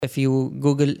If you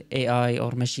Google AI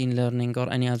or machine learning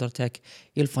or any other tech,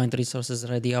 you'll find resources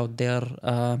already out there,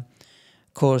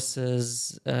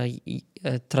 courses,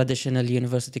 traditional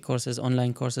university courses,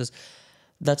 online courses.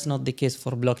 That's not the case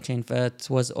for blockchain. That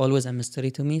was always a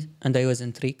mystery to me, and I was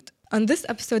intrigued. On this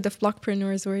episode of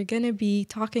Blockpreneurs, we're going to be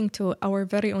talking to our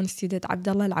very own student,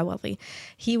 Abdulla AlAwadi.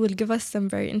 He will give us some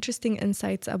very interesting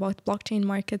insights about blockchain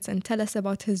markets and tell us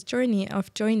about his journey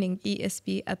of joining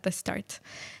ESB at the start.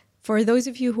 For those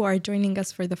of you who are joining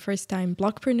us for the first time,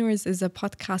 Blockpreneurs is a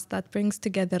podcast that brings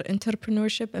together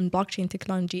entrepreneurship and blockchain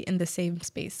technology in the same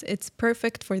space. It's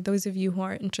perfect for those of you who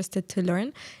are interested to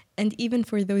learn, and even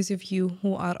for those of you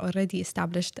who are already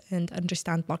established and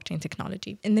understand blockchain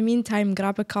technology. In the meantime,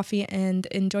 grab a coffee and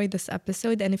enjoy this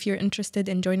episode. And if you're interested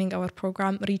in joining our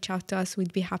program, reach out to us.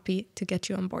 We'd be happy to get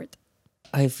you on board.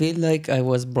 I feel like I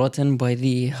was brought in by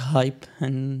the hype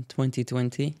in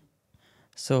 2020.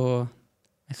 So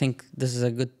I think this is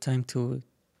a good time to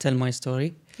tell my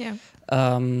story. Yeah.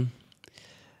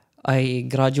 I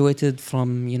graduated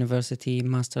from university,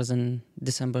 master's in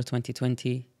December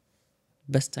 2020.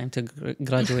 Best time to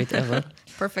graduate ever.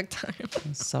 Perfect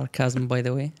time. Sarcasm, by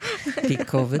the way. Peak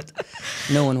COVID.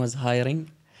 No one was hiring.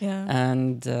 Yeah.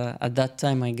 And at that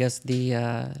time, I guess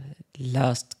the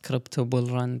last crypto bull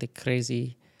run, the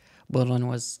crazy bull run,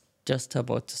 was just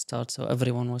about to start. So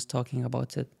everyone was talking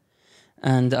about it.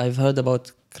 And I've heard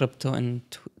about crypto in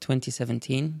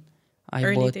 2017.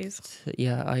 Early days.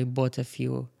 Yeah, I bought a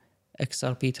few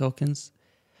XRP tokens.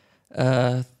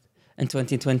 In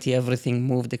 2020, everything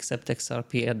moved except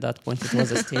XRP. At that point, it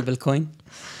was a stable coin.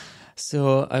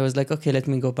 So I was like, okay, let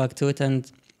me go back to it and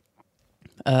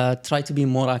try to be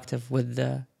more active with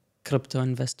the crypto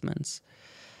investments.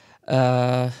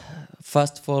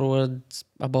 Fast forward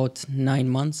about 9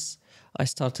 months, I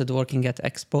started working at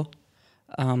Expo.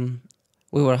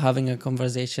 We were having a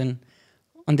conversation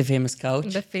on the famous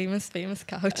couch. The famous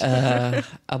couch.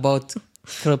 About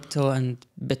crypto and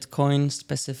Bitcoin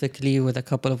specifically with a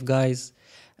couple of guys.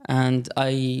 And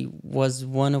I was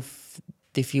one of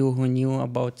the few who knew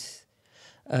about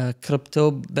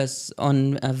crypto, but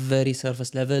on a very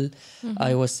surface level. Mm-hmm.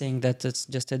 I was saying that it's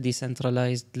just a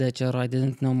decentralized ledger. I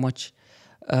didn't know much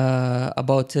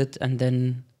about it. And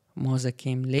then Moza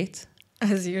came late.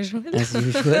 As usual.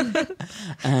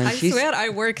 And I swear I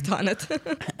worked on it.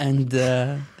 And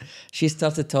she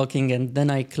started talking, and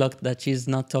then I clocked that she's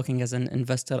not talking as an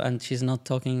investor, and she's not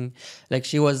talking like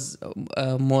she was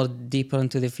more deeper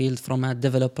into the field from a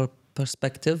developer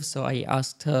perspective. So I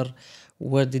asked her,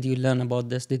 where did you learn about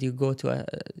this? Did you go to a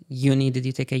uni? Did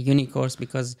you take a uni course?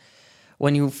 Because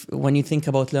when you think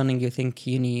about learning, you think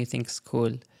uni, you think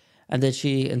school. And then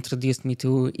she introduced me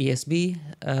to ESB.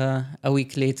 A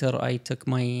week later, I took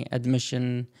my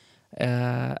admission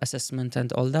assessment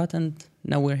and all that, and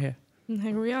now we're here.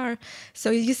 Here we are.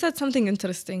 So you said something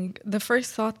interesting. The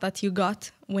first thought that you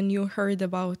got when you heard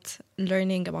about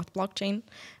learning about blockchain,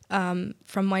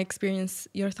 from my experience,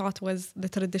 your thought was the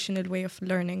traditional way of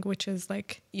learning, which is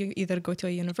like you either go to a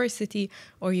university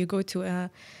or you go to a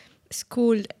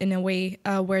school in a way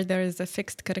where there is a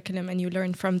fixed curriculum and you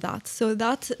learn from that. So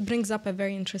that brings up a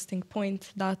very interesting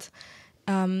point that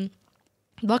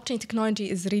blockchain technology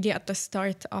is really at the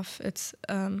start of its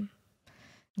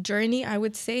journey, I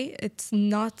would say. It's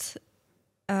not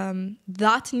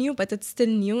that new, but it's still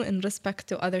new in respect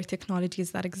to other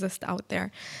technologies that exist out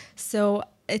there. So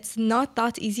it's not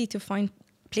that easy to find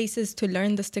places to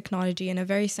learn this technology in a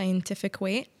very scientific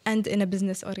way and in a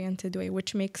business-oriented way,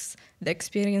 which makes the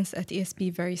experience at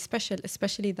ESB very special,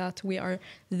 especially that we are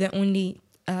the only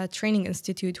training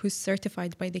institute who's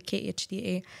certified by the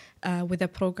KHDA with a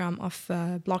program of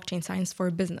blockchain science for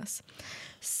business.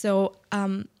 So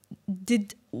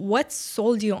what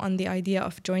sold you on the idea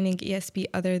of joining ESB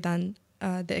other than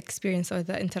the experience or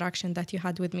the interaction that you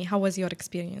had with me? How was your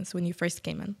experience when you first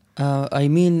came in? I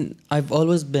mean, I've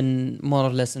always been more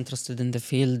or less interested in the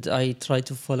field. I try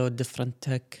to follow different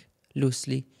tech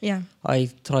loosely. Yeah. I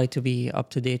try to be up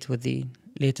to date with the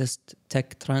latest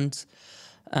tech trends.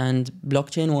 And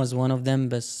blockchain was one of them,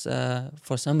 but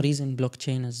for some reason,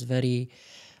 blockchain is very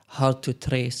hard to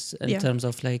trace in terms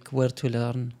of like where to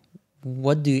learn.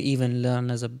 What do you even learn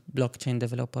as a blockchain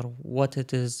developer? What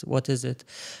is it?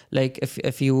 Like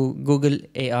if you Google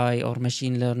AI or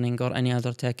machine learning or any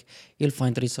other tech, you'll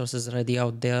find resources already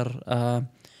out there,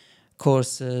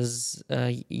 courses,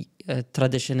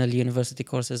 traditional university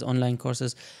courses, online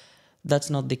courses. That's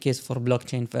not the case for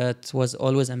blockchain. That was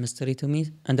always a mystery to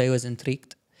me, and I was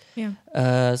intrigued.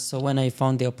 Yeah. So when I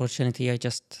found the opportunity, I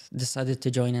just decided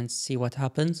to join and see what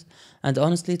happens. And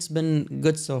honestly, it's been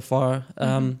good so far.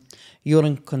 You're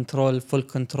in control, full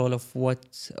control of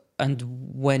what and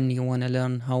when you want to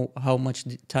learn, how much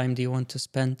time do you want to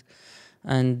spend.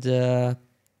 And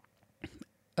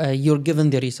you're given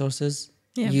the resources.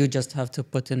 Yeah. You just have to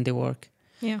put in the work.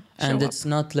 Yeah. And Show it's up.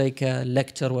 not like a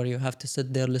lecture where you have to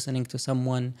sit there listening to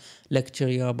someone lecture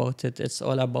you about it. It's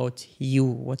all about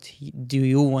you. Do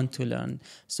you want to learn?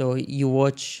 So you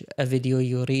watch a video,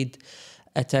 you read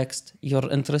a text, you're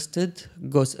interested,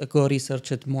 go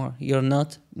research it more. You're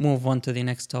not, move on to the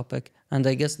next topic. And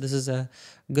I guess this is a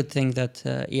good thing that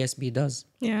ESB does.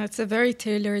 Yeah, it's a very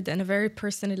tailored and a very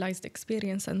personalized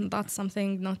experience, and that's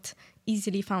something not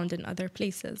easily found in other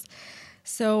places.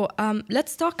 So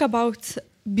let's talk about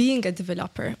being a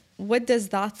developer. What does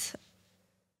that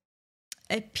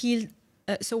appeal?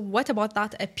 So what about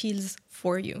that appeals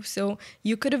for you? So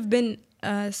you could have been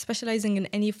specializing in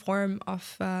any form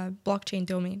of blockchain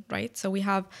domain, right? So we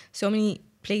have so many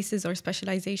places or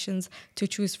specializations to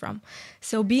choose from.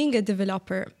 So being a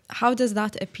developer, how does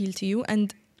that appeal to you?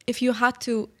 And if you had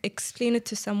to explain it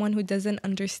to someone who doesn't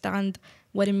understand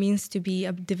what it means to be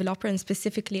a developer, and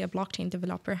specifically a blockchain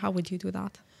developer, how would you do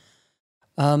that?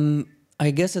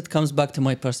 I guess it comes back to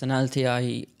my personality.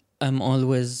 I am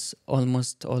almost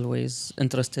always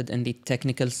interested in the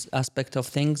technical aspect of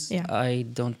things. Yeah. I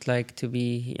don't like to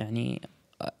be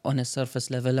on a surface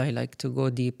level. I like to go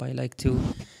deep. I like to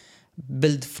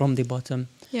build from the bottom.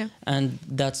 Yeah. And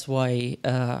that's why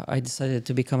I decided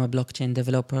to become a blockchain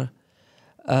developer.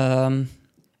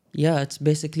 Yeah, it's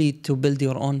basically to build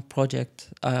your own project.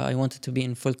 I wanted to be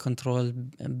in full control,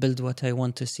 build what I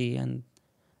want to see. And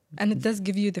it does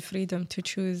give you the freedom to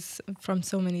choose from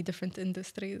so many different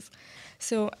industries.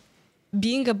 So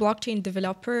being a blockchain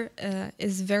developer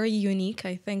is very unique,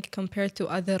 I think, compared to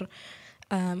other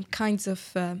kinds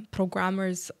of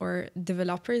programmers or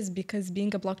developers, because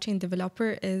being a blockchain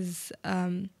developer is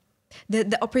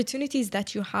the opportunities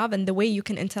that you have and the way you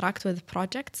can interact with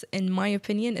projects, in my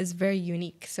opinion, is very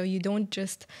unique. So you don't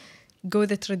just go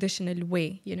the traditional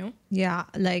way, you know? Yeah,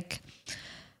 like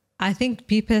I think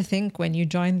people think when you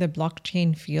join the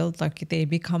blockchain field, like they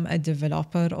become a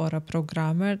developer or a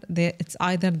programmer, it's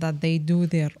either that they do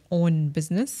their own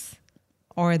business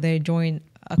or they join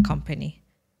a company.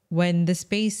 When the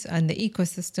space and the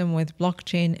ecosystem with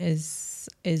blockchain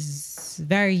is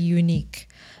very unique.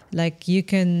 Like you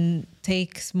can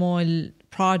take small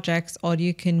projects, or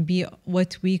you can be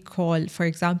what we call, for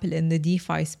example, in the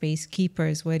DeFi space,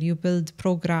 keepers, where you build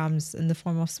programs in the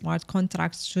form of smart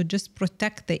contracts to just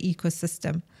protect the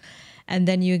ecosystem. And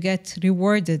then you get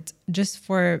rewarded just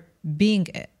for being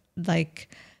like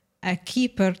a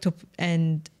keeper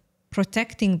and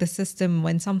protecting the system.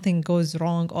 When something goes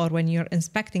wrong, or when you're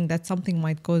inspecting that something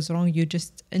might goes wrong, you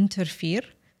just interfere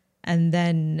and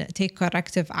then take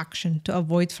corrective action to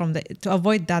avoid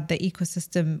that the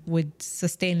ecosystem would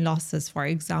sustain losses, for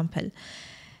example.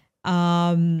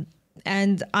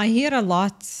 And I hear a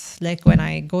lot, like when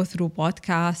I go through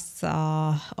podcasts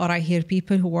or I hear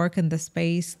people who work in the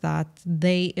space, that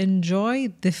they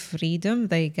enjoy the freedom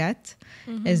they get.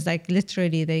 It's like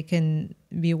literally they can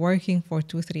be working for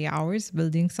 2-3 hours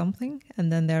building something,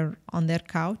 and then they're on their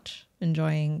couch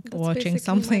enjoying watching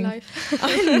something on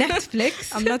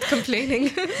Netflix. I'm not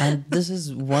complaining. And this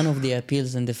is one of the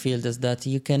appeals in the field, is that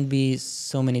you can be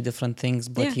so many different things,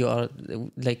 but you are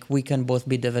like, we can both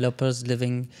be developers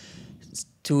living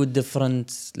two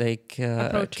different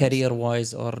career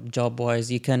wise or job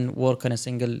wise. You can work on a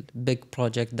single big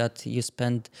project that you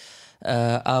spend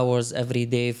hours every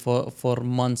day for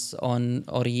months on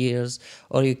or years,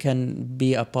 or you can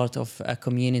be a part of a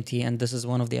community. And this is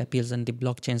one of the appeals in the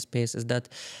blockchain space, is that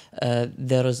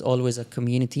there is always a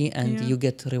community, and you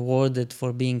get rewarded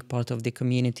for being part of the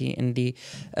community. In the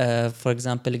for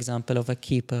example of a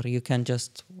keeper, you can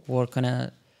just work on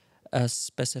a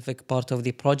specific part of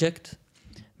the project,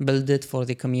 build it for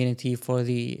the community, for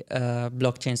the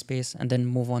blockchain space, and then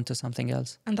move on to something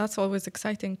else. And that's always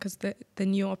exciting, because the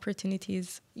new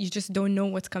opportunities, you just don't know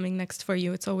what's coming next for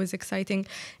you. It's always exciting.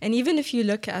 And even if you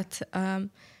look at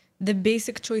the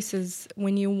basic choices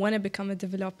when you want to become a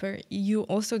developer, you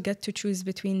also get to choose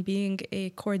between being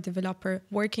a core developer,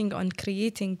 working on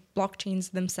creating blockchains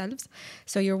themselves.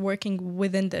 So you're working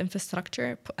within the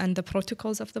infrastructure and the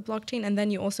protocols of the blockchain. And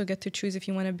then you also get to choose if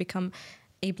you want to become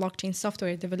a blockchain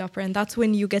software developer. And that's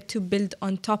when you get to build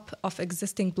on top of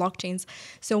existing blockchains.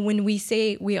 So when we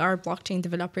say we are blockchain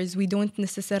developers, we don't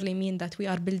necessarily mean that we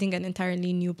are building an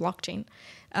entirely new blockchain.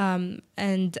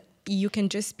 And you can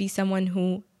just be someone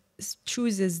who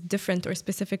chooses different or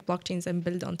specific blockchains and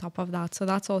build on top of that. So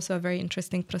that's also a very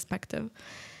interesting perspective.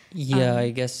 Yeah,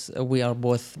 I guess we are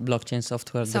both blockchain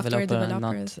software developer and not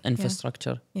developers,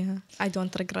 infrastructure. Yeah, I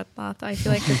don't regret that. I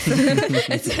feel like it's,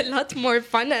 it's a lot more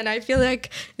fun, and I feel like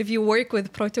if you work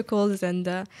with protocols and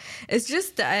it's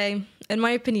just, in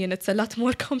my opinion, it's a lot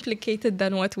more complicated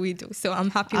than what we do. So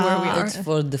I'm happy where we are. It's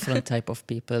for different type of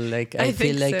people. Like I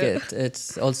feel like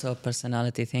it's also a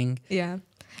personality thing. Yeah.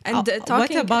 And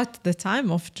what about the time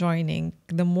of joining?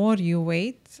 The more you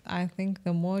wait, I think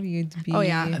the more you'd be... Oh,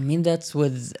 yeah. I mean, that's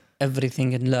with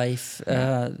everything in life.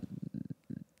 The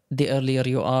earlier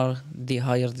you are, the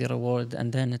higher the reward.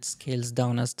 And then it scales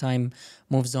down as time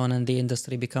moves on and the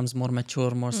industry becomes more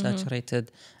mature, more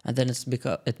saturated. And then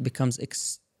it becomes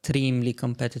extremely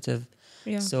competitive.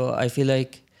 Yeah. So I feel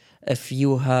like if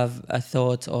you have a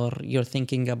thought or you're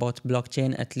thinking about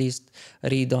blockchain, at least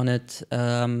read on it,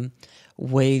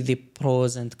 weigh the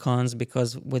pros and cons,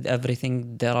 because with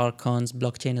everything there are cons.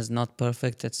 Blockchain is not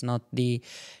perfect. It's not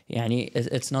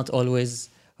it's not always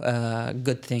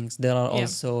good things. There are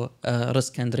also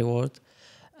risk and reward.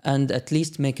 And at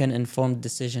least make an informed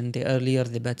decision. The earlier,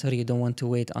 the better. You don't want to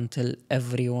wait until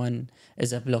everyone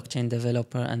is a blockchain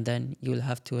developer, and then you'll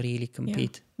have to really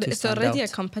compete. Yeah. It's already a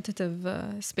competitive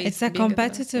space. It's a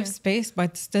competitive space,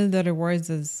 but still the rewards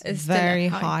is very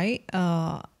high.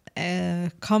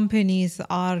 Companies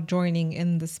are joining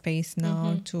in the space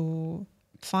now to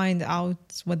find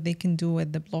out what they can do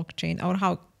with the blockchain, or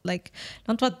how, like,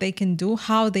 not what they can do,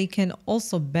 how they can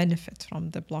also benefit from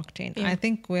the blockchain. I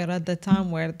think we're at the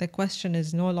time where the question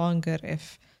is no longer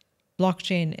if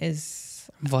blockchain is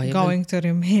going to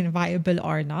remain viable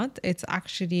or not. It's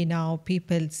actually now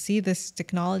people see this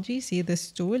technology, see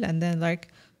this tool, and then like,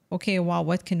 okay, wow,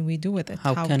 what can we do with it?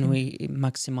 How can we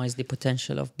maximize the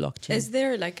potential of blockchain? Is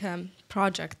there like a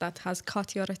project that has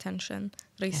caught your attention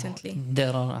recently?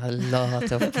 There are a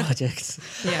lot of projects.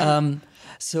 Yeah.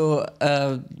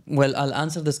 Well, I'll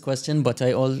answer this question, but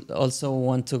I also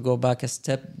want to go back a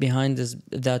step behind, is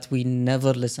that we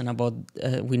never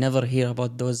hear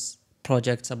about those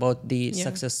projects, about the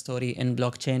success story in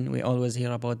blockchain. We always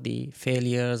hear about the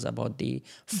failures, about the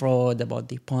fraud, about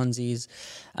the Ponzi's,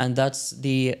 and that's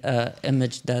the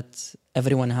image that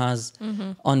everyone has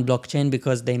on blockchain,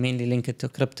 because they mainly link it to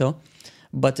crypto.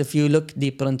 But if you look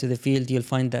deeper into the field, you'll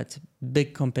find that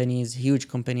big companies, huge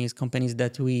companies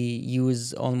that we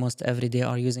use almost every day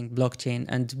are using blockchain,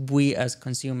 and we as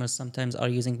consumers sometimes are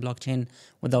using blockchain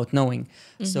without knowing.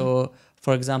 So,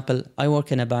 for example, I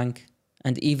work in a bank.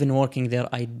 And even working there,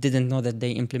 I didn't know that they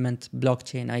implement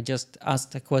blockchain. I just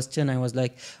asked a question. I was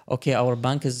like, okay, our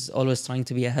bank is always trying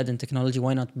to be ahead in technology.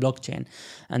 Why not blockchain?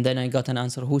 And then I got an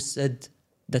answer. Who said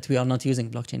that we are not using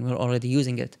blockchain? We're already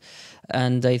using it.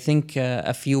 And I think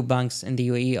a few banks in the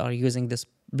UAE are using this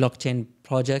blockchain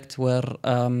project where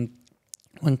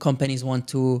when companies want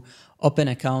to open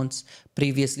accounts,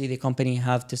 previously the company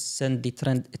have to send the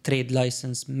trade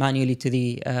license manually to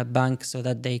the bank so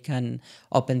that they can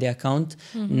open the account.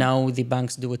 Now the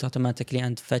banks do it automatically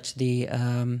and fetch the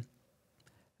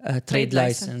trade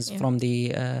license from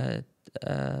the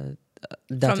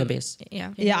database.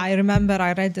 I remember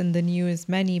I read in the news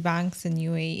many banks in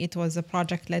UAE, it was a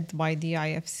project led by the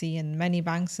IFC, and many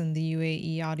banks in the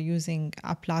UAE are using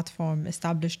a platform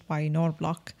established by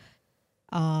Norblock,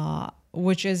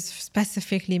 which is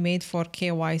specifically made for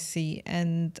KYC.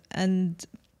 And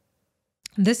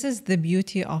this is the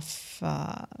beauty of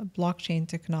blockchain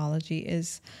technology,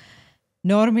 is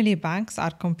normally banks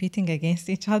are competing against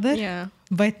each other. Yeah.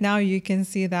 But now you can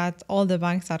see that all the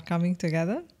banks are coming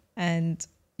together and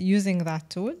using that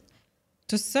tool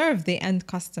to serve the end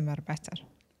customer better.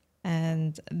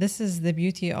 And this is the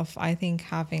beauty of, I think,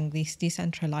 having these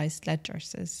decentralized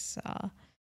ledgers, is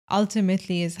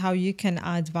ultimately is how you can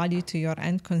add value to your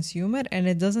end consumer. And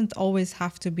it doesn't always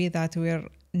have to be that we're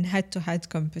in head-to-head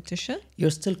competition.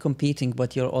 You're still competing,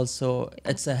 but you're also,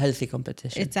 it's a healthy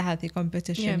competition. It's a healthy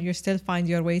competition. Yeah. You still find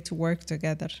your way to work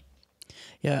together.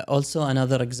 Yeah, also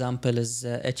another example is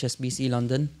HSBC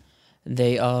London.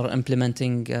 They are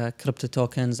implementing crypto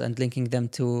tokens and linking them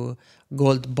to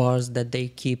gold bars that they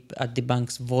keep at the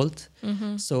bank's vault.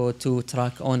 So to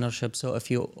track ownership. So if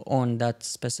you own that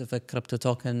specific crypto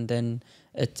token, then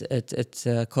it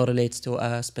correlates to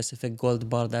a specific gold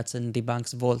bar that's in the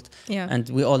bank's vault. Yeah. And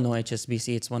we all know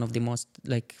HSBC. It's one of the most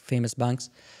famous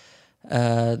banks.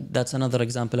 That's another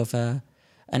example of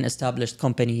an established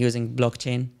company using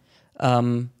blockchain.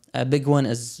 A big one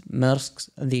is Maersk,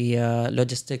 the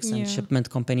logistics and shipment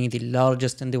company, the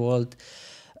largest in the world.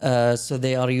 So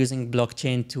they are using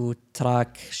blockchain to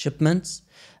track shipments,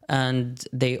 and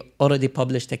they already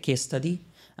published a case study.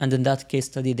 And in that case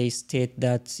study, they state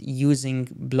that using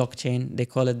blockchain, they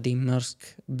call it the Maersk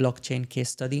blockchain case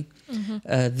study,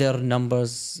 their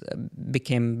numbers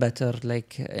became better,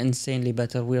 like insanely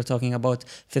better. We're talking about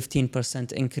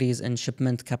 15% increase in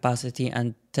shipment capacity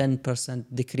and 10%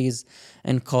 decrease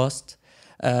in cost.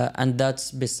 And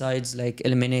that's besides like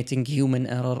eliminating human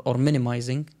error, or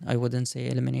minimizing, I wouldn't say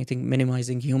eliminating,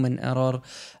 minimizing human error,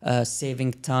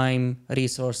 saving time,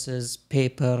 resources,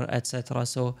 paper, etc.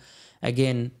 So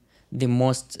again, the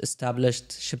most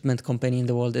established shipment company in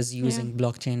the world is using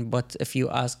blockchain. But if you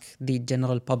ask the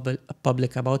general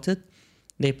public about it,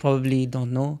 they probably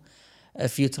don't know.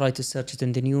 If you try to search it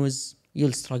in the news,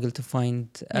 you'll struggle to find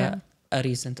a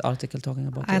recent article talking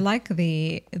about it. I like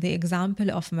the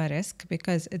example of Maersk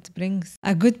because it brings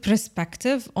a good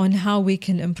perspective on how we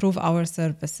can improve our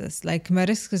services. Like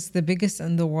Maersk is the biggest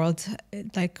in the world.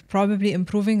 Like probably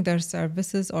improving their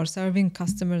services or serving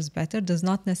customers better does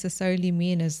not necessarily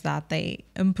mean is that they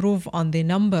improve on the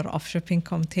number of shipping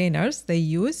containers they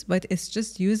use, but it's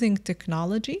just using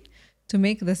technology to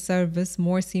make the service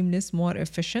more seamless, more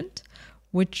efficient,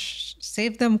 which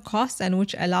save them costs and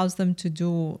which allows them to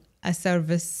do a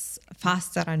service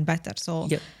faster and better. So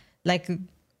like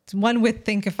one would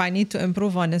think, if I need to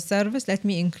improve on a service, let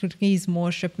me increase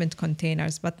more shipment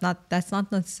containers, but that's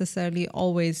not necessarily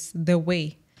always the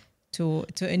way to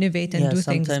innovate and do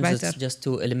things better. Sometimes it's just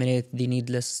to eliminate the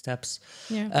needless steps.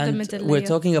 And the we're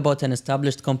talking about an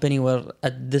established company where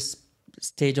at this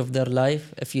stage of their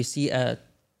life, if you see a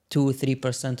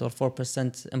 2-3% or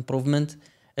 4% improvement,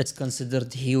 it's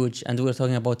considered huge. And we're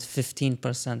talking about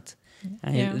 15%.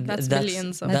 That's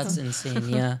billions. That's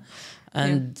insane,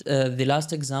 And the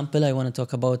last example I want to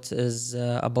talk about is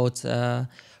about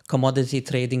commodity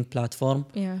trading platform.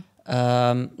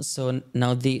 So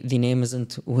now the name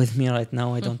isn't with me right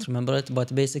now. I don't remember it.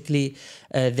 But basically,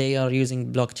 they are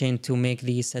using blockchain to make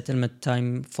the settlement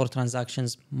time for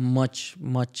transactions much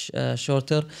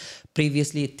shorter.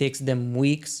 Previously, it takes them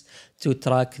weeks to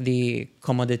track the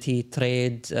commodity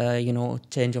trade,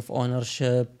 change of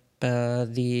ownership,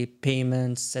 the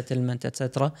payments, settlement,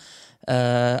 etc.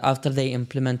 After they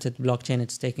implemented blockchain,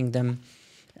 it's taking them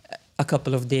a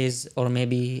couple of days or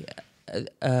maybe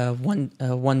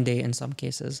one day in some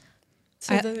cases.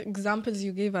 So the examples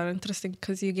you gave are interesting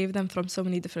because you gave them from so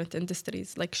many different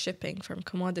industries, like shipping, from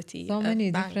commodity. So many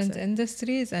different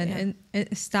industries and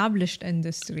established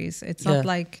industries. It's not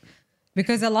like,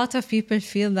 because a lot of people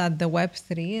feel that the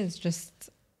Web3 is just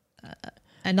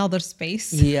another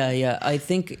space. I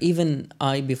think even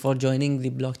before joining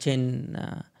the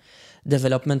blockchain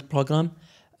development program,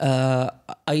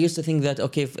 I used to think that,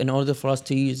 okay, in order for us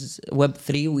to use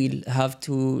Web3, we'll have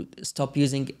to stop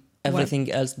using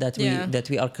everything else that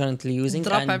we are currently using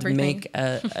and make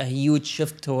a huge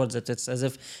shift towards it. It's as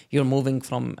if you're moving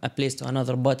from a place to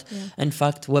another. But in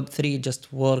fact, Web3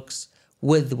 just works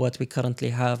with what we currently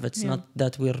have. It's not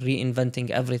that we're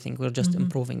reinventing everything. We're just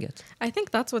improving it. I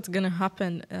think that's what's going to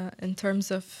happen in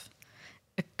terms of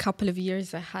a couple of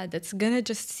years ahead. It's going to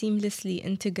just seamlessly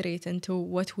integrate into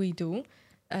what we do.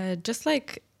 Just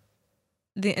like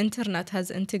the internet has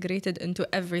integrated into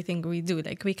everything we do.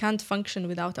 Like we can't function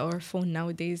without our phone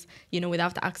nowadays,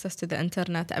 without access to the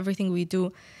internet. Everything we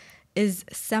do is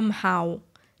somehow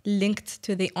linked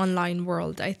to the online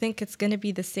world. I think it's going to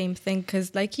be the same thing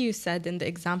because like you said in the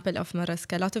example of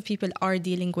Maersk, a lot of people are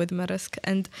dealing with Maersk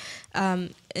and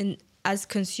as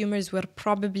consumers we're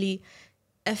probably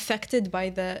affected by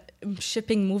the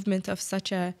shipping movement of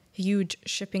such a huge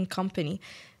shipping company.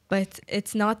 But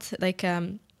it's not like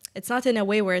it's not in a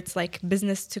way where it's like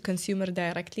business to consumer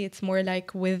directly. It's more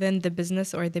like within the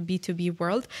business or the B2B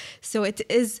world. So it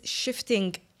is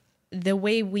shifting the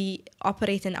way we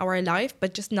operate in our life,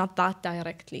 but just not that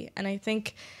directly. And I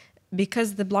think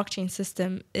because the blockchain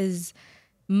system is,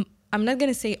 I'm not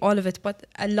going to say all of it, but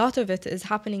a lot of it is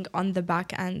happening on the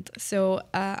back end. So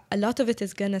a lot of it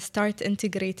is going to start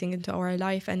integrating into our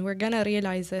life and we're going to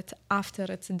realize it after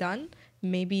it's done,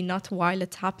 maybe not while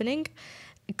it's happening,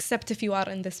 except if you are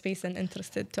in the space and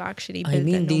interested to actually build. I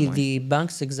mean, the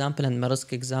bank's example and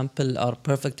Maersk example are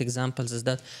perfect examples. Is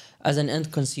that as an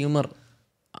end consumer,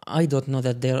 I don't know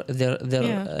that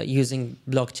they're using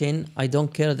blockchain. I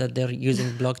don't care that they're using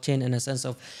blockchain in a sense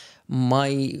of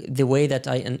the way that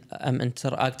I am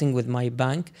interacting with my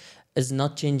bank is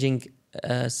not changing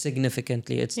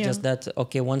significantly. It's just that,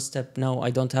 okay, one step now, I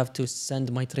don't have to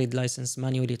send my trade license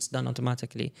manually. It's done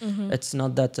automatically. It's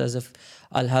not that as if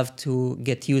I'll have to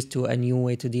get used to a new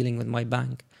way to dealing with my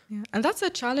bank. And that's a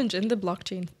challenge in the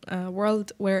blockchain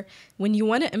world where when you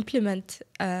want to implement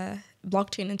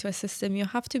blockchain into a system, you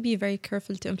have to be very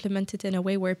careful to implement it in a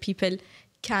way where people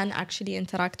can actually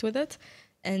interact with it.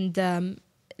 And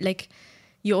like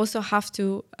you also have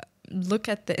to look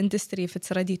at the industry if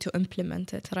it's ready to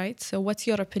implement it, right? So what's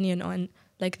your opinion on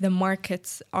like the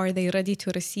markets? Are they ready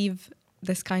to receive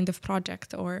this kind of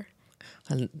project or?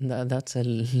 Well, that's a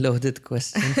loaded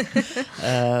question.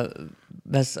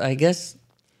 But I guess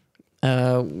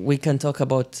we can talk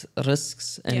about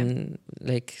risks and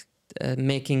like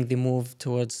making the move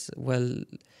towards, well,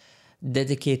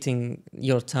 dedicating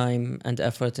your time and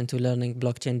effort into learning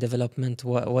blockchain development.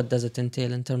 What does it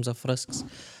entail in terms of risks?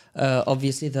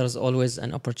 Obviously, there's always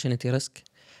an opportunity risk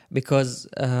because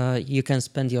you can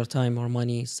spend your time or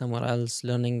money somewhere else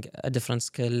learning a different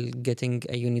skill, getting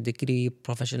a uni degree,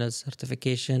 professional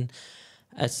certification,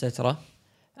 etc.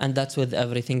 And that's with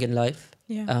everything in life.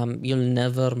 Yeah. You'll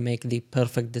never make the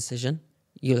perfect decision.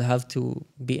 You'll have to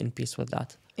be in peace with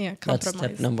that. Yeah, That's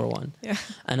compromise. step number one. Yeah.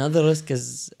 Another risk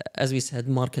is, as we said,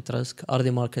 market risk. Are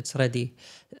the markets ready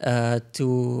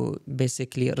to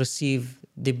basically receive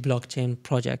the blockchain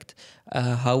project?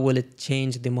 How will it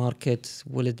change the market?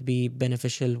 Will it be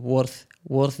beneficial,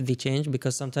 worth the change?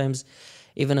 Because sometimes,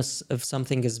 even if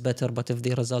something is better, but if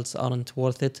the results aren't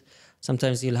worth it,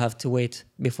 sometimes you'll have to wait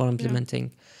before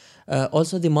implementing.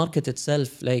 Also, the market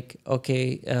itself, like,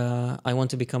 okay, I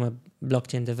want to become a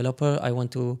blockchain developer. I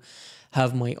want to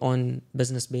have my own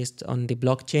business based on the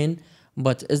blockchain.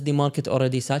 But is the market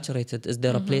already saturated? Is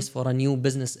there a place for a new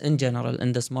business in general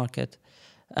in this market?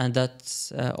 And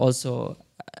that's also,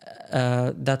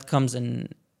 that comes in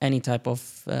any type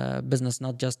of business,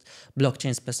 not just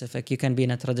blockchain specific. You can be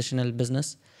in a traditional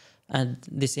business and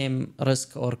the same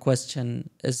risk or question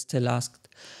is still asked.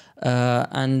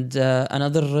 And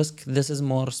another risk, this is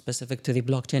more specific to the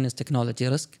blockchain, is technology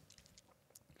risk.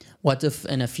 What if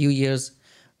in a few years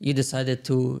you decided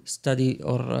to study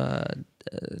or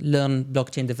learn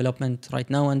blockchain development right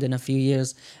now, and in a few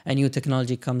years a new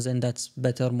technology comes in that's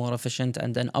better, more efficient,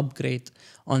 and then upgrade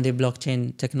on the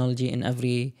blockchain technology in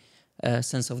every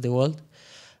sense of the word?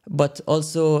 But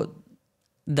also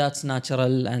that's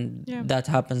natural and that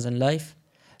happens in life.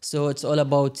 So it's all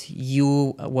about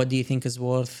you, what do you think is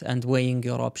worth, and weighing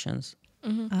your options.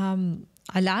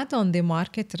 I'll add on the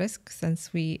market risk,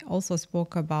 since we also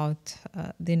spoke about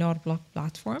the NordBlock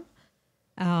platform.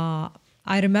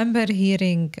 I remember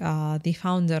hearing the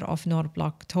founder of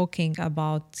NordBlock talking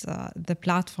about the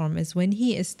platform is when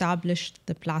he established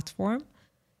the platform,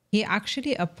 he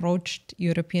actually approached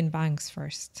European banks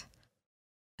first.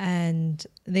 And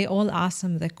they all asked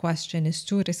him the question, is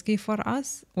too risky for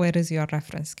us? Where is your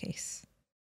reference case?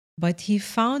 But he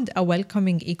found a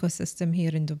welcoming ecosystem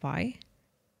here in Dubai.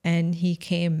 And he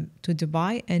came to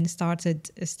Dubai and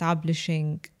started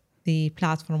establishing the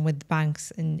platform with banks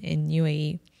in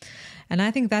UAE. And I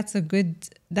think that's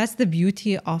the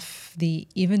beauty of the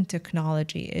even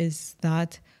technology, is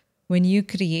that when you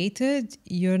create it,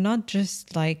 you're not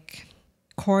just like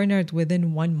cornered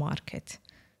within one market.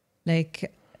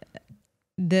 Like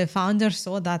the founder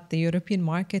saw that the European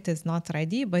market is not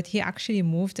ready, but he actually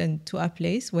moved into a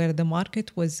place where the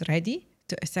market was ready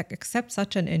to accept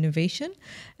such an innovation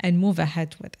and move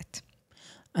ahead with it.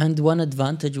 And one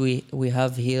advantage we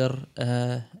have here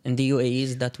in the UAE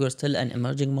is that we're still an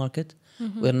emerging market.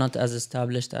 We're not as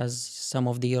established as some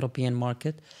of the European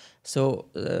market. So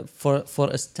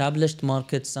for established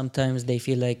markets, sometimes they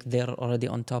feel like they're already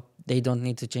on top. They don't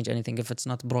need to change anything. If it's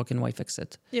not broken, why fix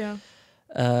it? Yeah.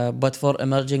 But for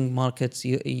emerging markets,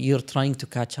 you're trying to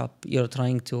catch up. You're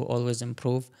trying to always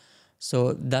improve.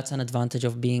 So that's an advantage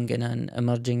of being in an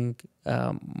emerging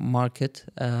market,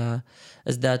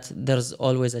 is that there's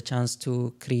always a chance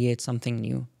to create something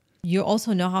new. You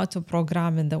also know how to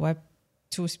program in the Web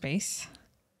 2 space.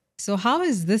 So how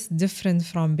is this different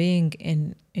from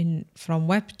being from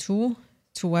Web 2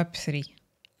 to Web 3?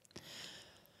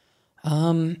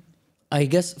 I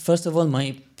guess, first of all,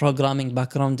 my programming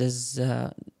background is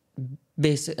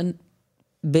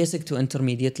basic to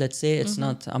intermediate, let's say. It's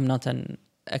not, I'm not an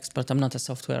expert, I'm not a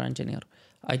software engineer.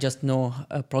 I just know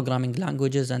programming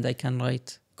languages and I can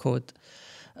write code.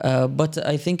 But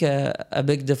I think a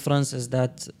big difference is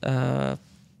that,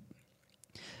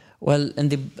 in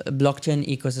the blockchain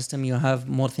ecosystem, you have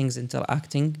more things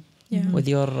interacting with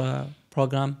your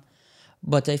program.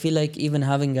 But I feel like even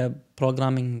having a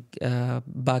programming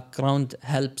background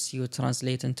helps you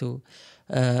translate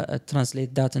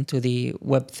that into the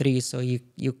Web3. So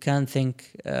you can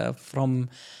think from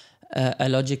a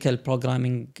logical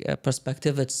programming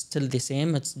perspective. It's still the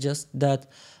same. It's just that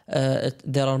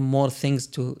there are more things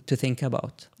to think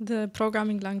about. The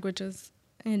programming languages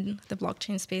in the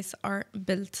blockchain space are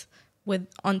built with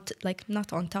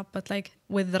not on top, but like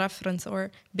with reference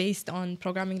or based on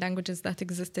programming languages that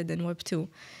existed in Web 2.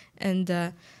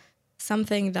 And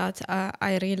something that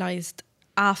I realized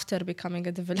after becoming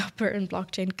a developer in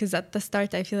blockchain, because at the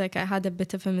start I feel like I had a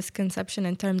bit of a misconception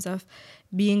in terms of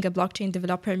being a blockchain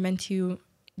developer meant you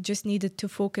just needed to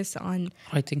focus on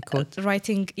Writing code.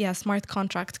 writing smart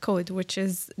contract code, which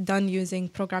is done using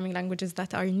programming languages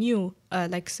that are new,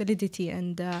 like Solidity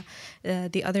and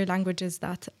the other languages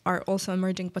that are also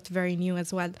emerging but very new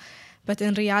as well. But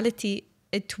in reality,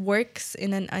 it works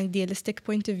in an idealistic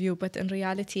point of view, but in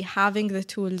reality, having the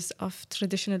tools of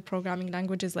traditional programming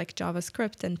languages like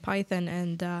JavaScript and Python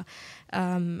and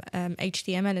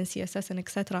HTML and CSS and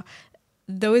etc.,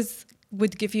 those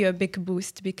would give you a big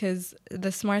boost, because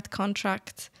the smart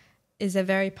contract is a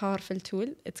very powerful tool.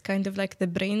 It's kind of like the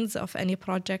brains of any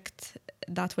project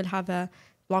that will have a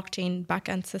blockchain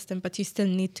backend system, but you still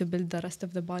need to build the rest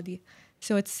of the body.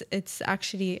 So it's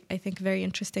actually, I think, very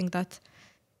interesting that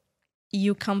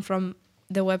you come from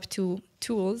the Web 2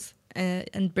 tools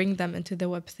and bring them into the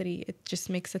Web 3. It just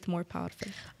makes it more powerful.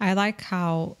 I like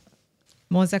how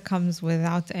Moza comes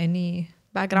without any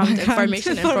Background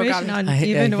information and programming. on I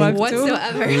even think Web 2.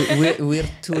 Whatsoever. We're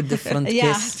two different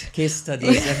Yeah. case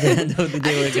studies. At the end of the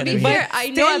day, we're To going be to be. fair, I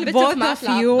know a Still, bit both of math.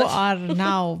 you are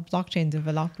now blockchain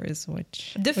developers,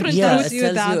 which Different Yeah, shows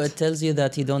it tells you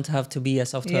that you don't have to be a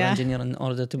software Yeah. engineer in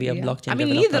order to be a Yeah. blockchain I mean,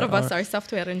 developer. neither of us or- are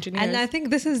software engineers. And I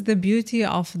think this is the beauty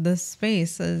of the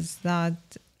space, is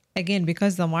that, again,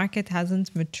 because the market hasn't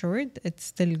matured, it's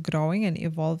still growing and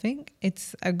evolving.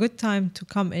 It's a good time to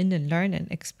come in and learn and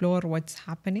explore what's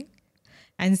happening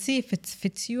and see if it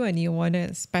fits you and you want to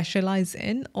specialize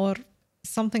in, or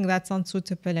something that's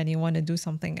unsuitable and you want to do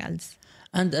something else.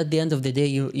 And at the end of the day,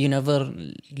 you never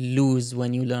lose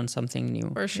when you learn something new.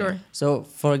 For sure. So,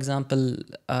 for example,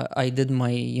 I did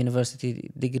my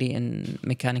university degree in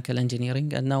mechanical engineering,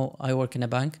 and now I work in a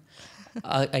bank.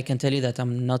 I can tell you that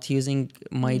I'm not using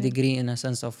my degree in a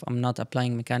sense of I'm not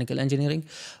applying mechanical engineering,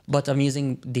 but I'm using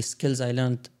the skills I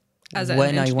learned As an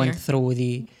when I engineer. went through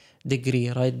the degree,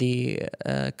 right? The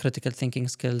critical thinking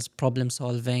skills, problem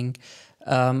solving,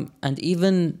 and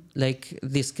even like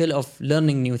the skill of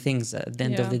learning new things at the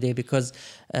end of Yeah. the day, because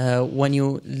when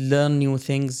you learn new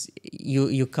things,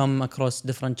 you come across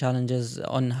different challenges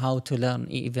on how to learn,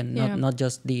 even Yeah. not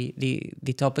just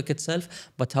the topic itself,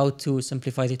 but how to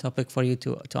simplify the topic for you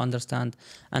to understand.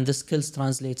 And the skills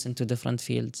translates into different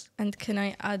fields. And can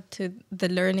I add to the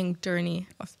learning journey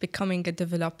of becoming a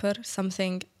developer,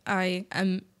 something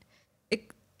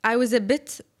I was a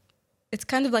bit, it's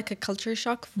kind of like a culture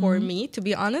shock for me, to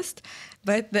be honest.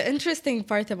 But the interesting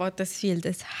part about this field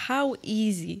is how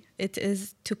easy it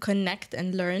is to connect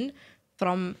and learn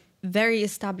from very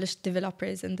established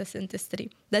developers in this industry.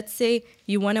 Let's say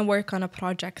you want to work on a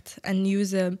project and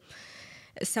use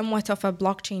somewhat of a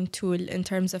blockchain tool in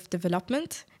terms of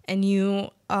development, and you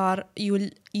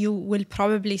will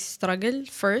probably struggle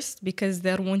first because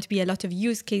there won't be a lot of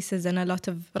use cases and a lot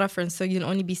of reference, so you'll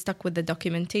only be stuck with the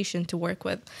documentation to work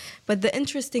with. But the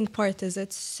interesting part is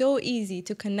it's so easy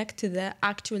to connect to the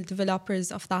actual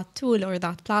developers of that tool or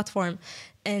that platform,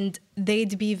 and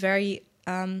they'd be very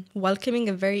welcoming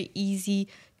and very easy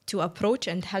to approach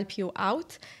and help you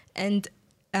out. And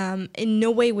in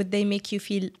no way would they make you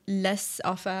feel less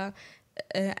of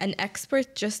an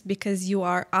expert just because you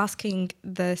are asking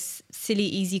the silly,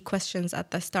 easy questions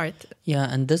at the start. Yeah,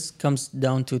 and this comes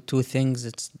down to two things.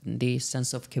 It's the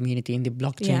sense of community in the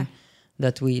blockchain Yeah.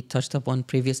 that we touched upon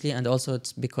previously, and also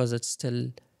it's because it's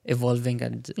still evolving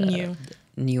and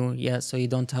new. Yeah, so you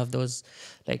don't have those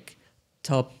like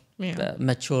top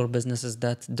mature businesses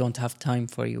that don't have time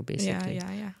for you, basically.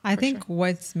 Yeah. I for think sure.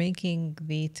 what's making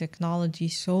the technology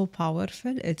so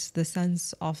powerful, it's the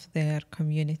sense of their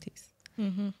communities.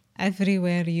 Mm-hmm.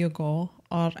 Everywhere you go,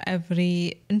 or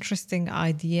every interesting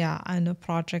idea and a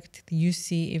project you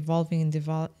see evolving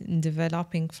and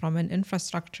developing from an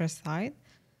infrastructure side,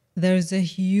 there's a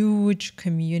huge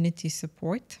community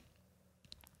support.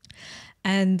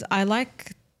 And I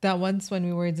like that once when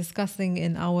we were discussing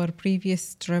in our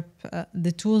previous trip,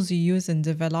 the tools you use in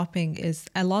developing, is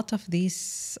a lot of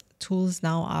these tools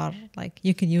now are like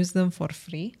you can use them for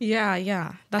free.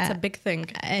 Yeah. That's a big thing.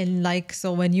 And like,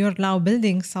 so when you're now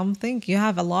building something, you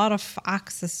have a lot of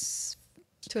access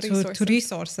to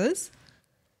resources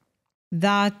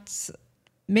that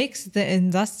makes the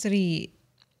industry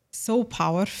so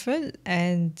powerful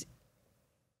and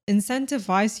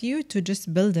incentivize you to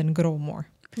just build and grow more.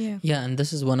 Yeah, and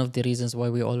this is one of the reasons why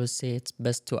we always say it's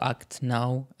best to act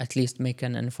now, at least make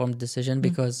an informed decision,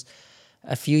 because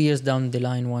a few years down the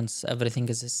line, once everything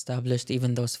is established,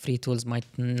 even those free tools might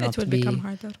not It will be become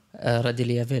harder.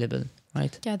 readily available,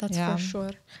 right? Yeah, that's Yeah. for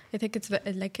sure. I think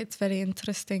it's very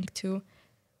interesting to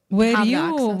Were have the you,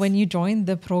 access. when you joined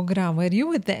the program, were you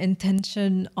with the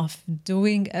intention of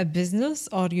doing a business,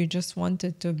 or you just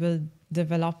wanted to build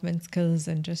development skills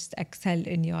and just excel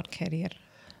in your career?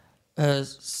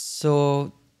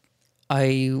 So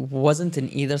I wasn't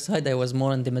in either side. I was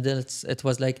more in the middle. It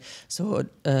was like, so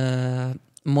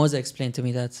Moza explained to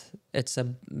me that it's a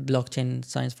blockchain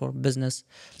science for business.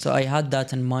 So I had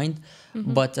that in mind.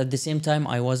 But at the same time,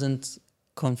 I wasn't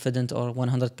confident or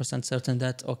 100% certain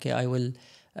that, okay, I will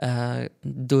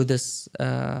do this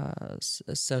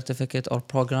certificate or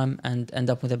program and end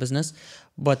up with a business.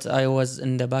 But I was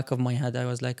in the back of my head, I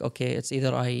was like, okay, it's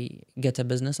either I get a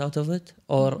business out of it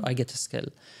or I get a skill.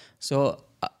 So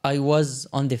I was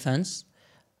on the fence.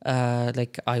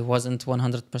 Like I wasn't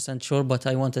 100% sure, but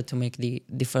I wanted to make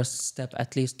the first step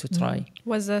at least to try.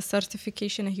 Was the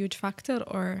certification a huge factor,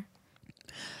 or?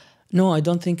 No, I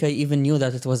don't think I even knew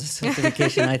that it was a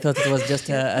certification. I thought it was just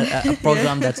a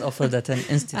program that's offered at an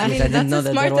institute. I didn't know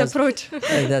that there was approach.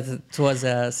 that it was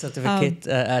a certificate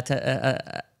at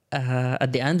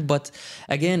the end. But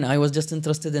again, I was just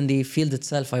interested in the field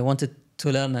itself. I wanted to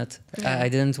learn it. I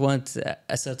didn't want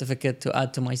a certificate to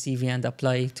add to my CV and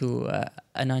apply to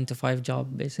a 9-to-5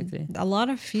 job, basically. A lot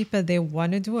of people, they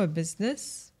want to do a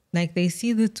business. Like they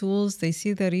see the tools, they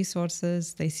see the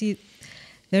resources,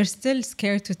 they're still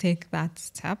scared to take that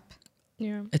step.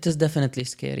 Yeah. It is definitely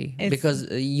scary because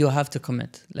you have to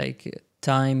commit, like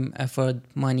time, effort,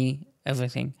 money,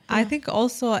 everything. I think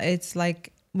also it's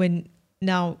like when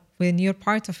you're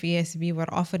part of ESB, we're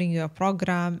offering you a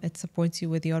program. It supports you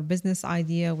with your business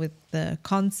idea, with the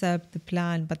concept, the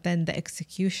plan, but then the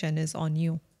execution is on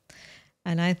you.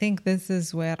 And I think this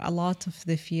is where a lot of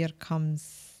the fear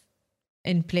comes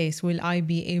in place. Will I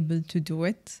be able to do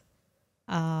it?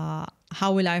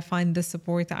 How will I find the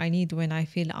support I need when I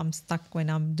feel I'm stuck when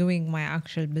I'm doing my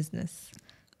actual business?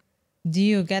 Do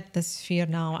you get this fear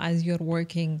now as you're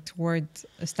working towards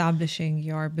establishing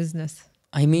your business?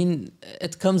 I mean,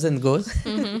 it comes and goes.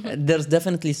 There's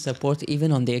definitely support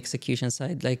even on the execution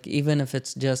side. Like even if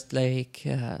it's just like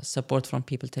support from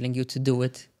people telling you to do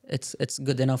it, it's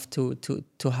good enough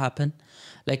to happen.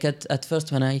 Like at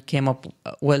first when I came up,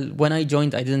 when I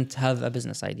joined, I didn't have a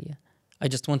business idea. I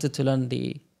just wanted to learn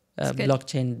the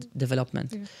blockchain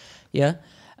development. Yeah.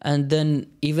 And then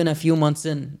even a few months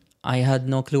in, I had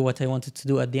no clue what I wanted to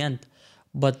do at the end.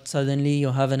 But suddenly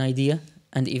you have an idea.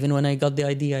 And even when I got the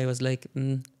idea, I was like,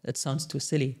 it sounds too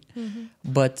silly.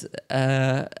 But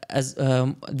as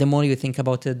the more you think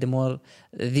about it, the more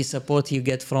the support you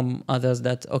get from others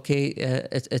that, okay,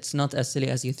 it's not as silly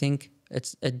as you think.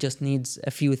 It just needs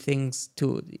a few things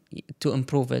to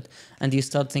improve it. And you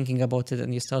start thinking about it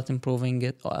and you start improving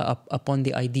it upon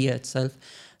the idea itself.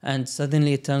 And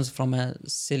suddenly it turns from a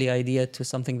silly idea to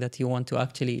something that you want to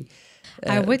actually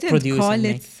I wouldn't call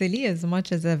it silly as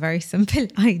much as a very simple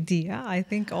idea. I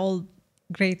think all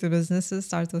great businesses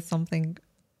start with something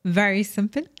very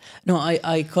simple. No,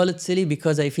 I call it silly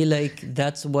because I feel like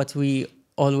that's what we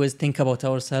always think about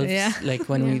ourselves. Yeah. Like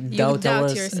when we You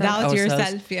doubt yourself. Doubt ourselves.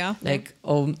 yourself, yeah. Like,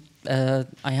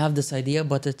 I have this idea,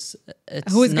 but it's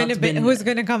Who's not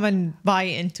gonna come and buy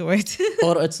into it?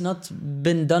 or it's not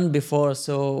been done before.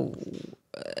 So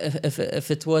if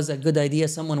it was a good idea,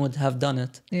 someone would have done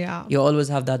it. Yeah. You always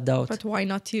have that doubt. But why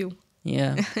not you?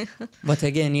 Yeah. But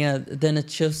again, then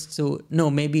it shifts to, no,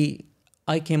 maybe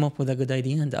I came up with a good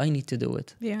idea and I need to do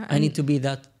it. Yeah. I need to be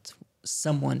that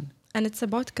someone. And it's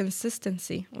about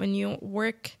consistency. When you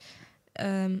work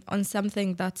on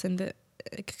something that's in the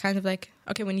kind of like,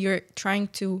 okay, when you're trying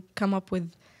to come up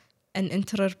with an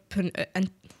entrepreneur.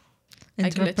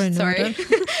 Sorry.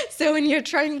 So when you're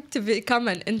trying to become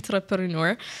an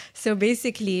entrepreneur, so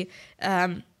basically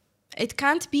it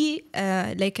can't be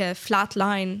like a flat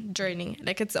line journey.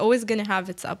 Like it's always going to have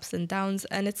its ups and downs.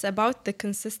 And it's about the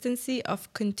consistency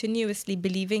of continuously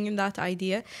believing in that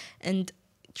idea and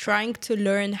trying to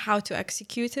learn how to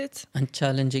execute it. And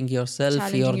challenging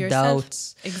yourself, your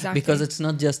doubts. Exactly. Because it's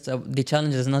not just, the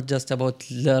challenge is not just about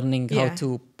learning how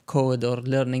to code or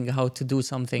learning how to do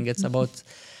something. It's about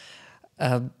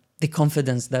the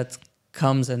confidence that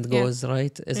comes and goes,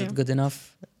 right? Is it good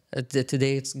enough?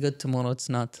 Today it's good, tomorrow it's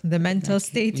not. The mental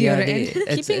state you're in.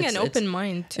 Keeping an open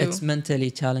mind too. It's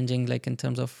mentally challenging, like in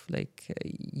terms of like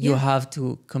you have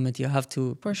to commit, you have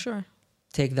to for sure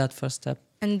take that first step.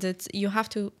 And you have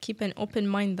to keep an open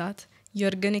mind that you're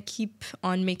going to keep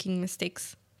on making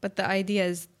mistakes. But the idea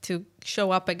is to show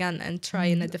up again and try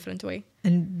in a different way.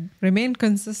 And remain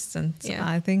consistent. Yeah.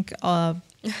 I think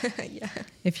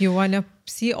if you want to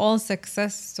see all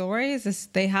success stories,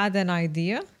 they had an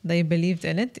idea, they believed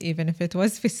in it, even if it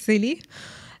was silly,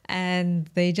 and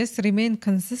they just remain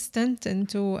consistent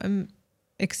into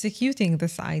executing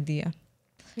this idea.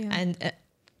 Yeah. And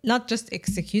not just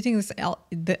executing this.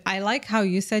 I like how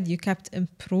you said you kept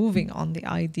improving on the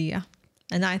idea.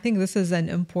 And I think this is an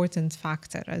important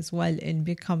factor as well in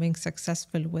becoming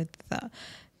successful with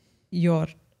your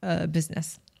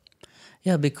business.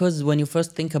 Yeah, because when you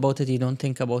first think about it, you don't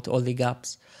think about all the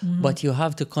gaps, but you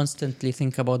have to constantly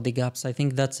think about the gaps. I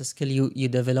think that's a skill you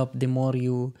develop the more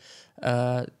you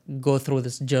go through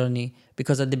this journey.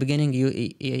 Because at the beginning,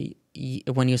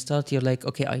 when you start, you're like,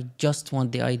 okay, I just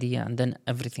want the idea, and then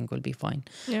everything will be fine.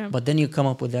 Yeah. But then you come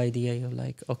up with the idea, you're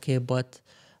like, okay, but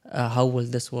how will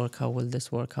this work? How will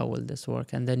this work? How will this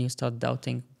work? And then you start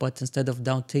doubting. But instead of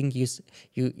doubting,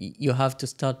 you have to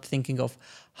start thinking of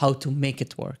how to make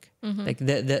it work. Like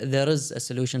there is a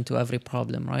solution to every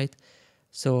problem, right?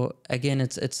 So again,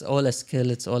 it's all a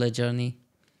skill. It's all a journey.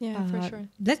 Yeah, for sure.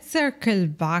 Let's circle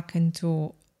back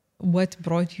into what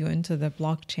brought you into the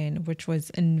blockchain, which was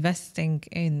investing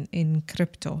in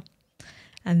crypto.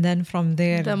 And then from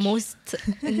there... The most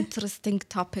interesting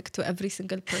topic to every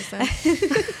single person.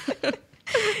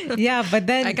 Yeah, but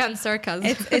then... Again,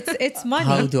 sarcasm. It's money.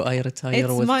 How do I retire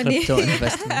It's with money. crypto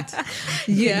investment?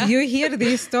 You hear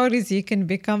these stories, you can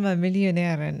become a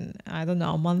millionaire in, I don't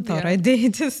know, a month or a day.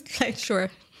 Just like...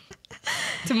 Sure.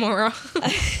 Tomorrow.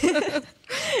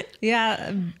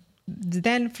 Yeah.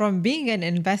 Then from being an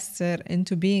investor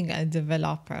into being a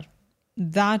developer,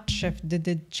 that shift, did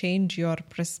it change your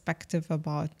perspective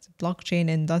about blockchain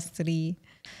industry?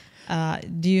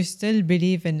 Do you still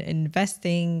believe in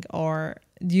investing, or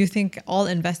do you think all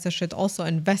investors should also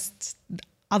invest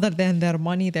other than their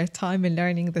money, their time in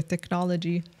learning the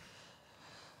technology?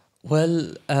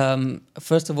 Well,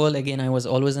 first of all, again, I was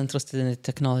always interested in the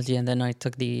technology, and then I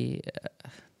took the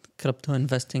crypto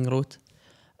investing route.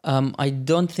 I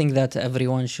don't think that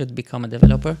everyone should become a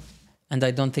developer, and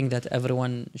I don't think that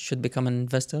everyone should become an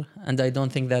investor, and I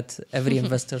don't think that every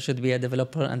investor should be a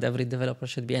developer and every developer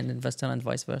should be an investor, and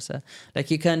vice versa. Like,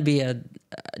 you can be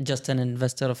just an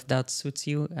investor if that suits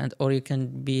you, or you can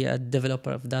be a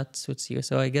developer if that suits you.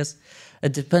 So I guess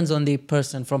it depends on the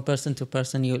person. From person to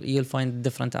person, you'll find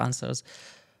different answers.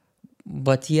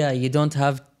 But yeah, you don't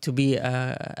have to be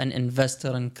an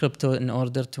investor in crypto in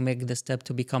order to make the step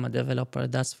to become a developer.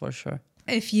 That's for sure.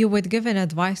 If you would give an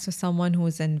advice to someone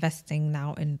who's investing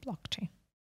now in blockchain,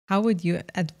 how would you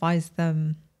advise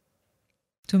them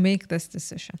to make this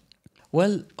decision?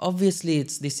 Well, obviously,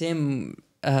 it's the same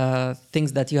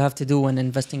things that you have to do when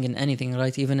investing in anything,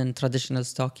 right? Even in traditional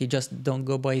stock, you just don't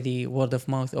go by the word of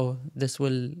mouth. Oh, this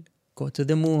will go to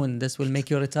the moon. This will make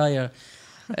you retire.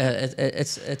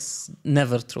 It's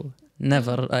never true.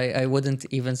 Never. I wouldn't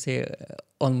even say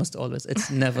almost always. It's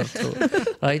never true,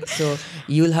 right? So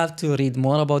you'll have to read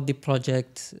more about the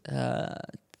project,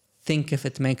 think if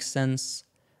it makes sense,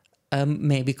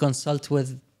 maybe consult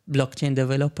with blockchain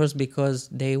developers because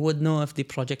they would know if the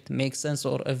project makes sense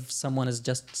or if someone is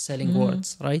just selling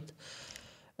words, right?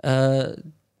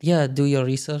 Yeah, do your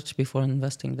research before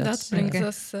investing. That brings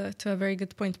us to a very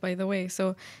good point, by the way.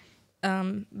 So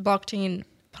blockchain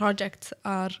projects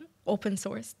are open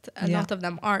sourced. A lot of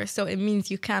them are. So it means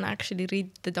you can actually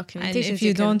read the documentation. And if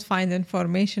you don't find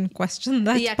information, question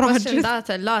that project. Question that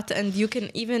a lot. And you can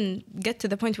even get to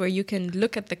the point where you can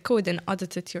look at the code and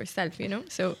audit it yourself, you know?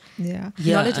 So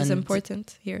knowledge is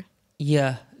important here.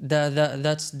 Yeah,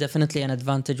 that's definitely an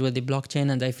advantage with the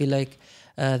blockchain. And I feel like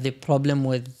the problem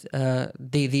with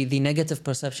the negative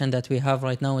perception that we have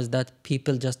right now is that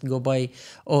people just go by,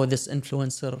 oh, this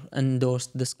influencer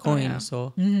endorsed this coin,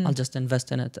 so I'll just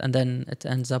invest in it. And then it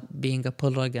ends up being a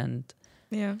pull rug, and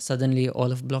suddenly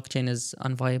all of blockchain is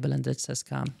unviable and it's a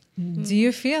scam. Do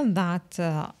you feel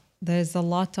that there's a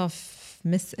lot of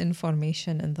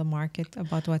misinformation in the market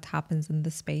about what happens in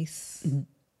the space?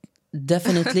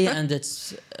 Definitely, and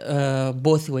it's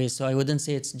both ways. So I wouldn't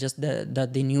say it's just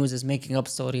that the news is making up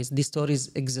stories. These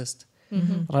stories exist,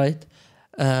 right?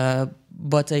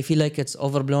 But I feel like it's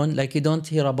overblown. Like, you don't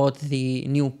hear about the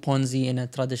new Ponzi in a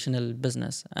traditional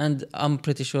business. And I'm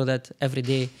pretty sure that every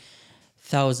day,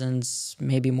 thousands,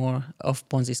 maybe more, of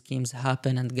Ponzi schemes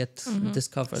happen and get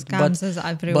discovered. Scams is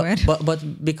everywhere.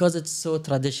 But because it's so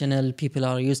traditional, people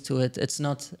are used to it. It's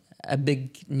not a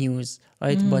big news,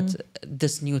 right? But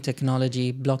this new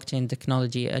technology, blockchain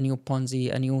technology, a new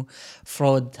Ponzi, a new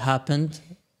fraud happened,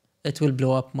 it will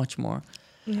blow up much more.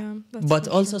 Yeah, but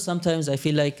also sometimes I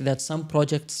feel like that some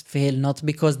projects fail not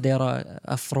because they are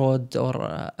a fraud or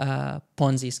a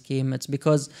Ponzi scheme. It's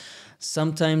because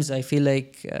sometimes I feel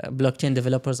like blockchain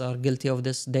developers are guilty of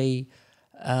this. They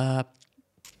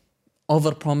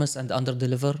over-promise and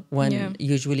under-deliver, when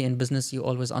Yeah. usually in business you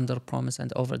always under-promise and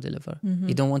over-deliver.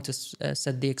 You don't want to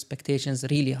set the expectations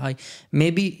really high.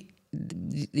 Maybe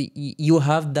you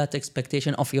have that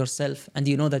expectation of yourself and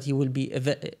you know that you will be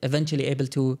eventually able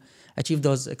to achieve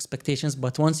those expectations,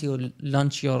 but once you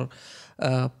launch your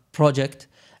project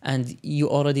and you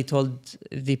already told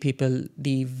the people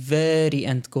the very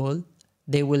end goal,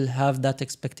 they will have that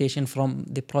expectation from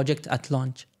the project at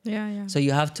launch. Yeah. So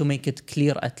you have to make it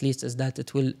clear, at least, is that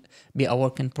it will be a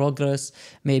work in progress.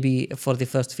 Maybe for the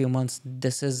first few months,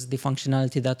 this is the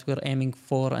functionality that we're aiming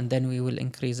for, and then we will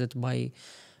increase it by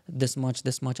this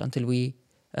much until we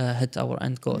hit our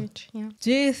end goal. Yeah.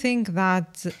 Do you think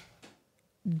that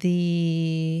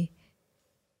the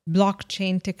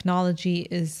blockchain technology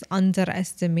is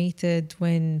underestimated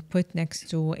when put next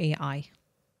to AI?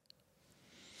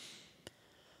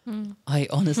 I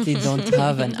honestly don't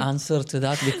have an answer to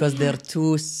that, because they're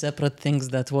two separate things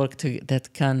that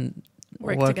can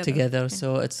work together. Yeah. So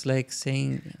it's like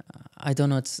saying, I don't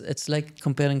know, it's like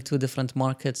comparing two different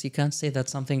markets. You can't say that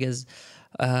something is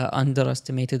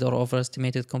underestimated or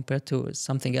overestimated compared to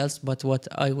something else. But what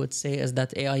I would say is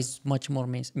that AI is much more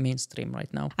mainstream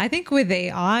right now. I think with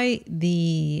AI,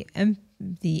 the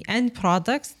end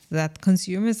products that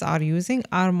consumers are using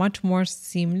are much more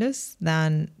seamless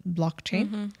than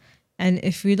blockchain. And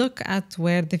if we look at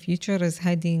where the future is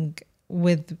heading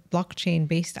with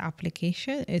blockchain-based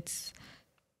application, it's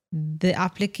the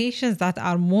applications that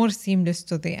are more seamless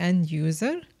to the end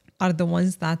user are the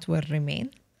ones that will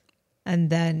remain. And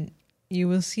then you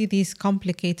will see these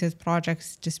complicated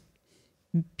projects, just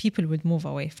people would move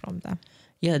away from them.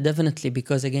 Yeah, definitely.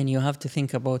 Because again, you have to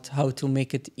think about how to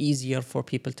make it easier for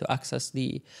people to access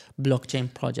the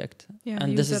blockchain project. Yeah,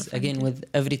 and this is again with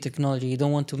every technology. You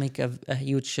don't want to make a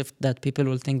huge shift that people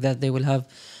will think that they will have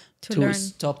to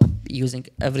stop using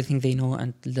everything they know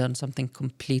and learn something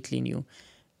completely new.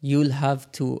 You'll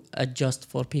have to adjust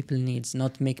for people's needs,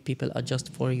 not make people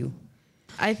adjust for you.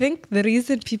 I think the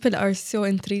reason people are so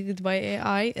intrigued by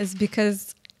AI is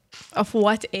because of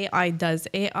what AI does.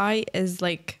 AI is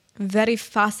like very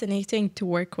fascinating to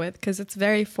work with because it's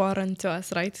very foreign to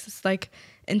us, right? It's like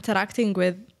interacting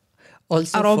with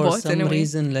also a robot for some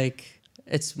reason, like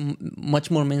it's much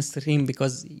more mainstream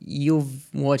because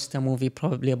you've watched a movie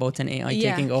probably about an AI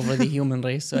taking over the human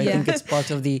race. So I think it's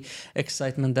part of the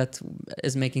excitement that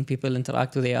is making people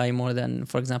interact with AI more than,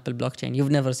 for example, blockchain.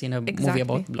 You've never seen a movie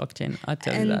about blockchain. I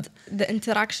tell you that. The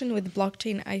interaction with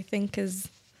blockchain, I think, is,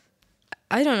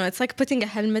 I don't know, it's like putting a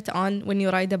helmet on when you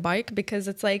ride a bike, because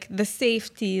it's like the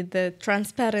safety, the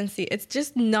transparency, it's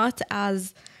just not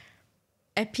as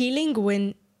appealing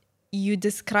when you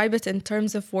describe it in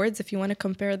terms of words, if you want to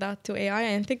compare that to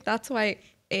AI. I think that's why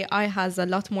AI has a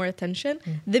lot more attention.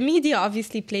 The media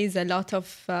obviously plays a lot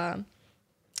of, a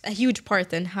huge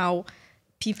part in how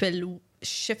people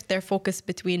shift their focus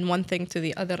between one thing to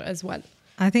the other as well.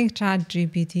 I think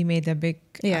ChatGPT made a big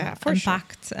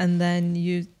impact. Sure. And then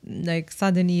you like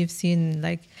suddenly you've seen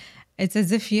like, it's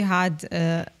as if you had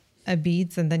a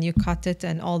beads and then you cut it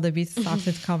and all the beads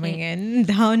started coming in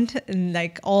down, and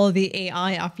like all the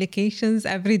AI applications.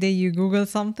 Every day you Google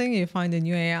something, you find a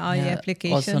new AI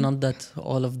application. Also not that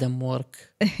all of them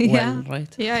work well,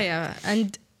 right? Yeah.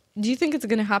 And do you think it's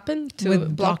going to happen to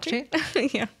with blockchain?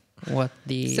 Yeah. What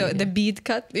So the bead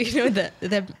cut, you know,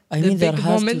 I mean, there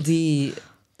has to be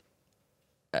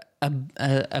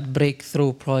a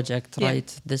breakthrough project,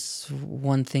 right? This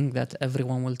one thing that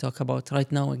everyone will talk about right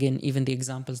now. Again, even the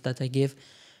examples that I gave,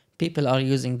 people are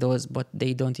using those, but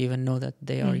they don't even know that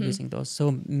they are using those.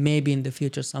 So maybe in the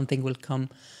future something will come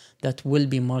that will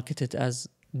be marketed as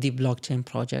the blockchain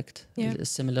project,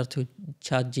 similar to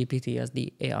ChatGPT as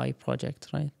the AI project,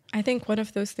 right? I think one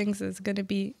of those things is going to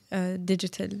be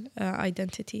digital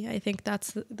identity. I think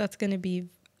that's going to be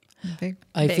big.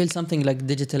 I feel something like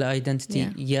digital identity,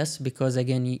 yes, because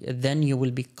again, then you will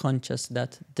be conscious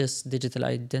that this digital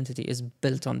identity is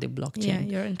built on the blockchain. Yeah,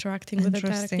 you're interacting with it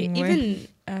directly.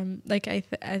 Even like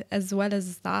as well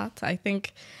as that, I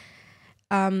think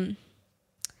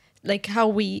like how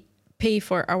we pay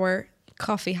for our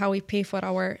coffee, how we pay for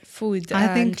our food. I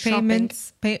think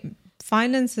payments,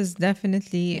 finance is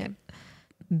definitely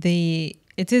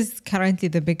it is currently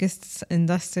the biggest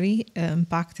industry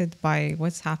impacted by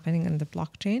what's happening in the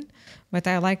blockchain. But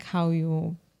I like how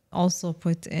you also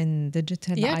put in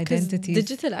digital identities.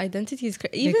 Digital identities,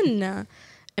 even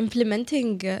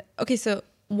implementing. Okay, so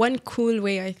one cool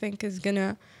way I think is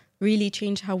gonna really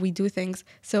change how we do things.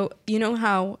 So you know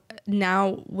how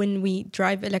now when we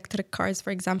drive electric cars,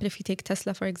 for example, if you take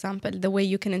Tesla, for example, the way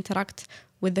you can interact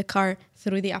with the car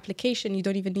through the application, you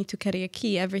don't even need to carry a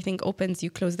key. Everything opens, you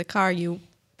close the car, you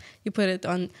you put it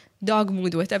on dog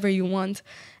mood, whatever you want.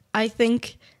 I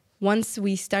think once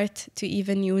we start to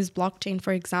even use blockchain,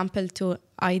 for example, to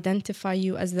identify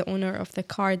you as the owner of the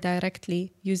car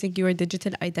directly using your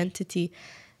digital identity,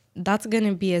 that's going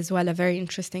to be as well a very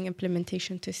interesting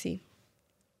implementation to see.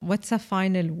 What's a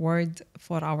final word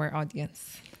for our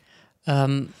audience?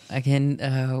 Again,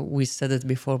 we said it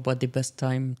before, but the best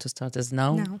time to start is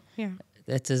now. Now, yeah.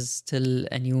 It is still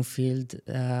a new field.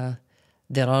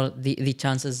 There are the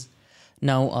chances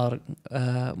now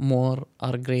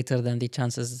are greater than the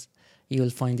chances you'll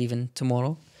find even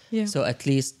tomorrow. Yeah. So at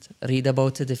least read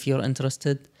about it if you're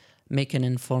interested, make an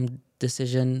informed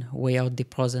decision, weigh out the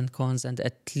pros and cons, and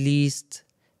at least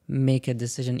make a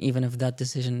decision, even if that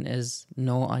decision is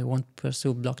no, I won't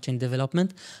pursue blockchain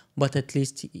development, but at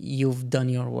least you've done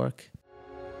your work.